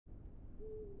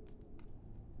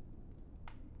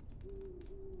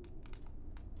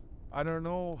I don't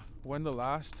know when the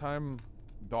last time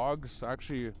dogs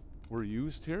actually were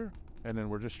used here, and then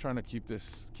we're just trying to keep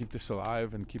this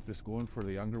alive and keep this going for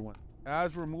the younger one.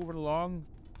 As we're moving along,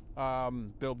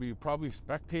 there'll be probably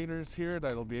spectators here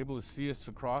that'll be able to see us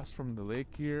across from the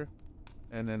lake here,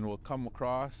 and then we'll come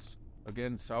across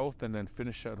again south and then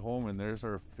finish at home, and there's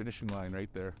our finishing line right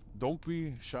there. Don't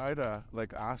be shy to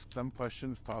like ask them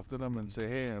questions, talk to them and say,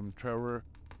 hey, I'm Trevor.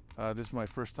 This is my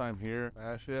first time here.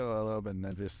 I feel a little bit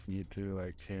nervous to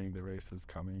like hearing the race is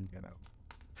coming, you know.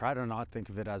 Try to not think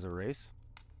of it as a race.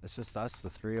 It's just us, the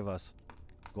three of us,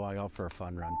 going out for a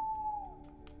fun run.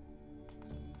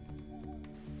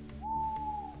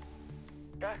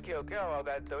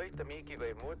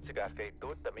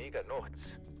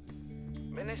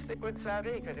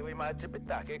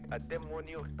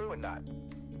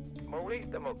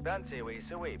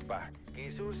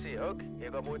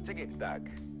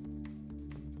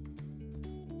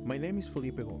 My name is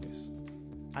Felipe Gomez.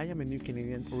 I am a new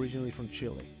Canadian originally from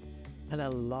Chile, and I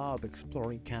love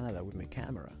exploring Canada with my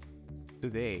camera.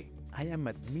 Today, I am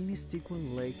at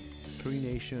Mini-Stickland Lake, Cree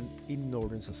Nation in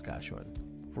Northern Saskatchewan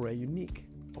for a unique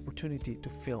opportunity to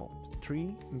film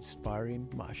 3 inspiring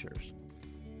mushers.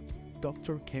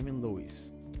 Dr. Kevin Lewis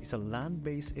is a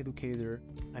land-based educator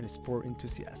and sport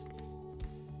enthusiast.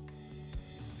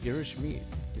 Garrick Schmidt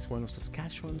is one of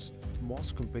Saskatchewan's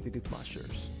most competitive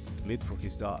mushers, lead for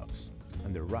his dogs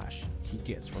and the rush he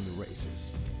gets from the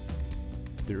races.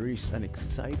 There is an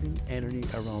exciting energy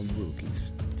around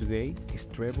rookies. Today is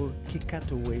Trevor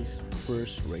Kequahtooway's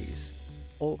first race.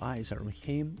 All eyes are on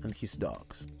him and his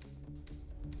dogs.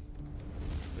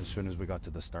 As soon as we got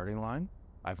to the starting line,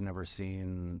 I've never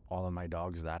seen all of my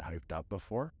dogs that hyped up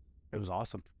before. It was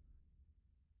awesome.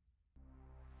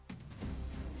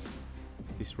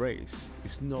 This race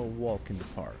is no walk in the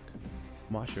park.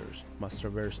 Mushers must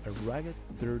traverse a rugged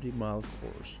 30-mile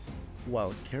course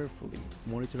while carefully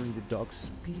monitoring the dog's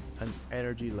speed and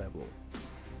energy level.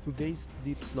 Today's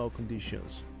deep snow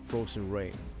conditions, frozen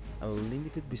rain, and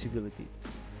limited visibility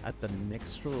add an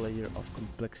extra layer of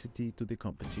complexity to the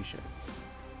competition.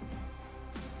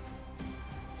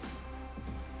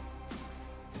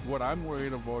 What I'm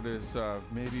worried about is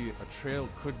maybe a trail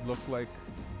could look like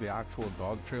the actual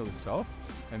dog trail itself,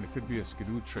 and it could be a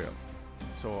skidoo trail.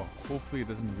 So hopefully it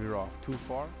doesn't veer off too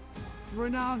far.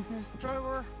 Right now, Mr.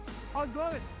 Trevor, all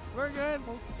good, we're good.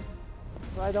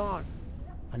 Right on.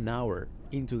 An hour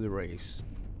into the race,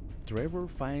 Trevor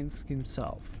finds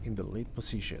himself in the lead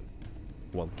position,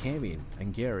 while Kevin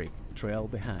and Garrick trail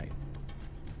behind.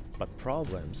 But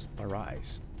problems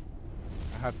arise.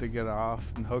 I have to get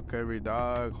off and hook every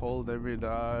dog, hold every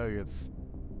dog. It's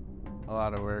a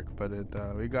lot of work, but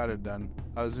we got it done.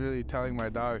 I was really telling my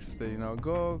dogs that, you know,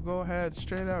 go ahead,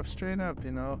 straight up,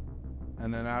 you know.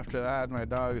 And then after that, my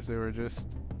dogs, they were just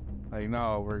like,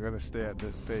 no, we're gonna stay at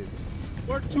this pace.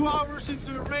 We're 2 hours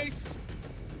into the race.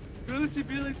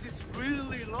 Visibility is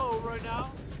really low right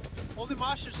now. All the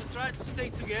mushers are trying to stay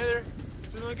together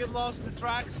to not get lost in the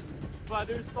tracks, but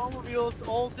there's snowmobiles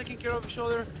all taking care of each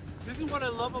other. This is what I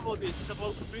love about this. It's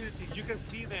about community. You can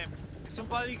see them. If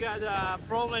somebody got a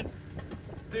problem,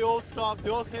 they all stop, they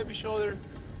all help each other.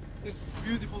 It's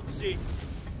beautiful to see.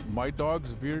 My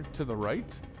dogs veered to the right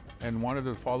and wanted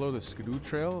to follow the skidoo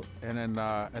trail, and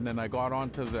then I got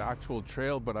onto the actual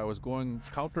trail, but I was going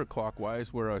counterclockwise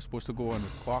where I was supposed to go in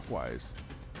clockwise.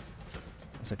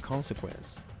 As a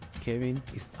consequence, Kevin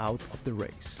is out of the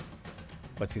race,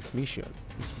 but his mission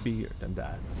is bigger than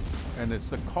that. And it's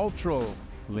the cultural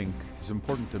link is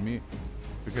important to me,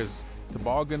 because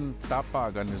toboggan,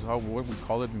 tapagan is what we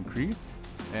call it in Cree,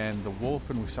 and the wolf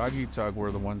and usagitag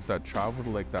were the ones that traveled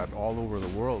like that all over the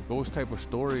world. Those type of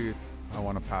stories I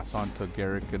want to pass on to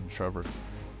Garrick and Trevor.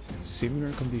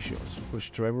 Similar conditions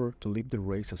pushed Trevor to leave the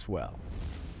race as well.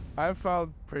 I felt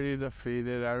pretty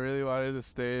defeated. I really wanted to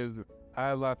stay. I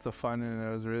had lots of fun and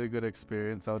it was a really good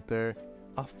experience out there.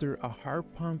 After a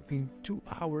heart-pumping 2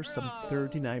 hours and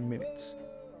 39 minutes,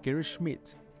 Garrick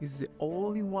Schmidt is the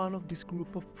only one of this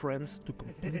group of friends to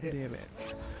complete the event.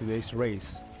 Today's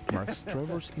race marks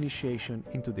Trevor's initiation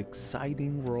into the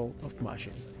exciting world of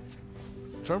mushing.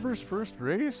 Trevor's first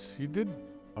race, he did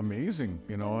amazing,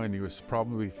 you know, and he was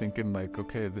probably thinking like,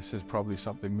 okay, this is probably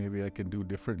something maybe I can do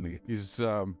differently. He's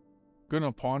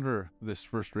gonna ponder this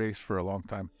first race for a long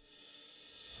time.